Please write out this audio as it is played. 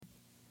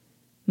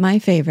My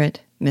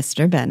favorite,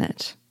 Mr.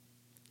 Bennet.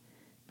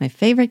 My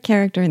favorite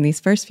character in these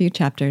first few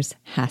chapters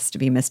has to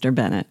be Mr.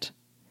 Bennet.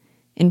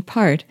 In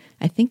part,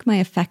 I think my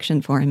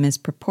affection for him is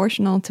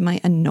proportional to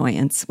my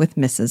annoyance with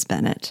Mrs.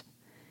 Bennet.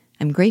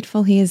 I'm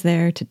grateful he is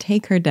there to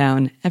take her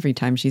down every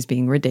time she's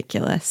being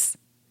ridiculous.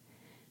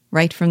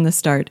 Right from the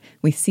start,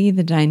 we see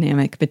the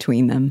dynamic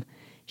between them.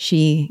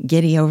 She,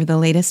 giddy over the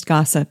latest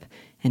gossip,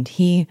 and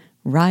he,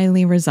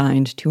 wryly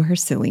resigned to her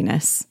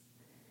silliness.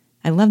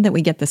 I love that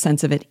we get the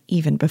sense of it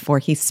even before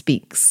he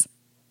speaks.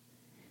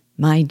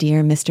 "My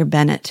dear Mr.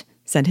 Bennet,"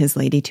 said his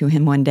lady to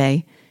him one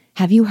day,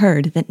 "have you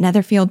heard that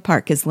Netherfield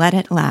Park is let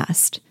at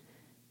last?"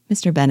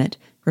 Mr. Bennet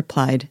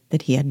replied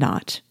that he had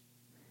not.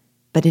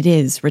 "But it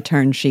is,"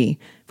 returned she,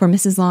 "for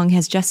Mrs. Long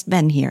has just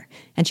been here,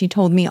 and she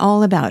told me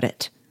all about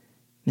it."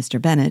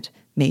 Mr. Bennet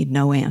made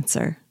no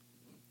answer.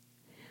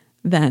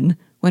 Then,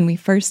 when we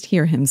first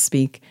hear him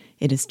speak,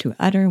 it is to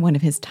utter one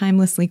of his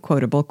timelessly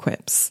quotable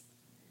quips.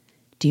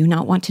 "Do you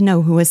not want to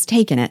know who has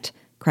taken it?"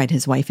 cried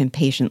his wife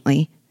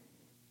impatiently.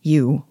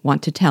 "You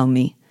want to tell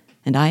me,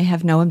 and I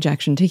have no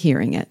objection to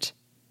hearing it."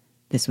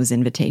 This was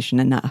invitation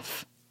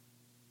enough.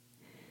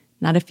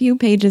 Not a few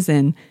pages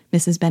in,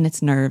 Mrs.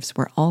 Bennet's nerves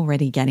were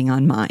already getting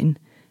on mine,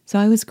 so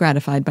I was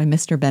gratified by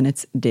Mr.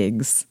 Bennet's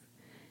digs.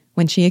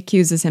 When she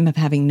accuses him of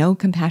having no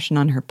compassion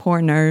on her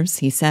poor nerves,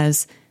 he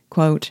says,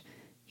 quote,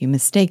 "You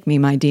mistake me,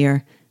 my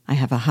dear. I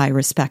have a high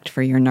respect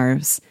for your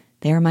nerves.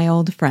 They are my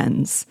old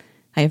friends.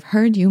 I have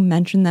heard you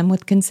mention them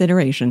with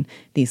consideration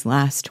these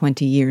last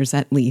 20 years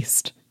at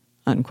least."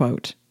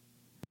 Unquote.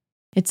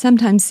 It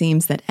sometimes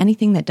seems that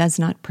anything that does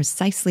not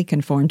precisely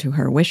conform to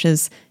her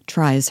wishes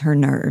tries her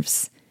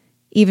nerves.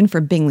 Even for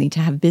Bingley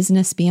to have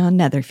business beyond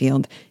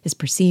Netherfield is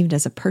perceived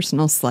as a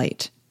personal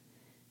slight.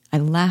 I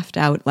laughed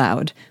out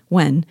loud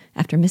when,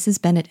 after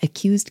Mrs. Bennet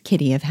accused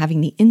Kitty of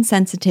having the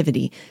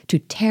insensitivity to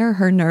tear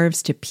her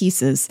nerves to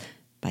pieces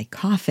by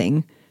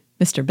coughing,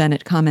 Mr.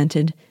 Bennet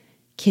commented,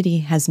 "Kitty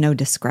has no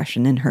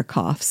discretion in her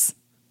coughs.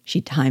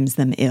 She times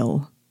them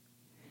ill."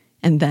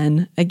 And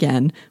then,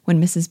 again,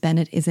 when Mrs.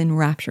 Bennet is in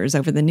raptures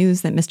over the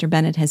news that Mr.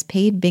 Bennet has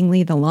paid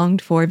Bingley the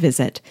longed-for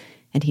visit,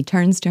 and he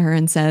turns to her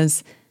and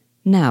says,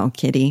 "Now,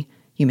 Kitty,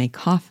 you may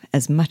cough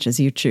as much as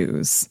you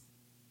choose."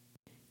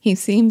 He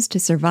seems to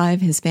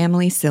survive his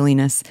family's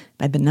silliness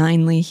by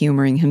benignly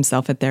humoring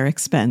himself at their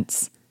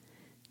expense.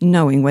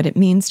 Knowing what it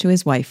means to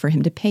his wife for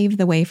him to pave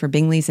the way for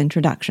Bingley's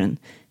introduction,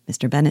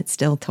 Mr. Bennet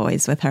still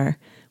toys with her,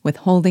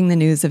 withholding the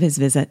news of his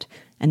visit,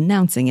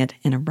 announcing it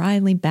in a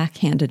wryly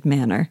backhanded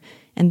manner,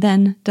 and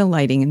then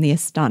delighting in the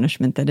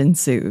astonishment that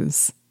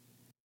ensues.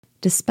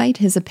 Despite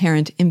his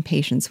apparent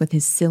impatience with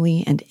his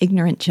silly and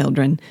ignorant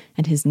children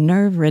and his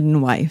nerve-ridden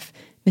wife,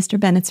 Mr.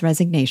 Bennet's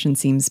resignation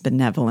seems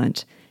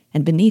benevolent,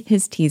 and beneath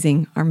his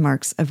teasing are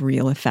marks of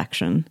real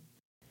affection.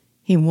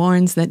 He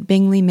warns that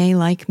Bingley may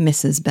like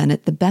Mrs.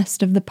 Bennet the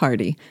best of the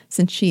party,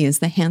 since she is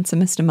the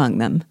handsomest among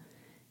them.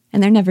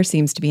 And there never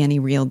seems to be any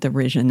real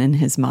derision in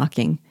his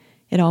mocking.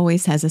 It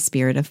always has a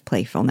spirit of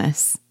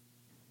playfulness.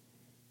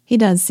 He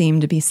does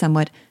seem to be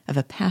somewhat of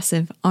a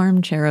passive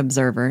armchair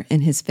observer in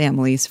his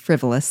family's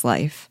frivolous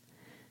life,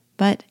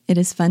 but it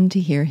is fun to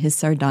hear his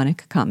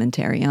sardonic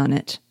commentary on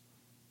it.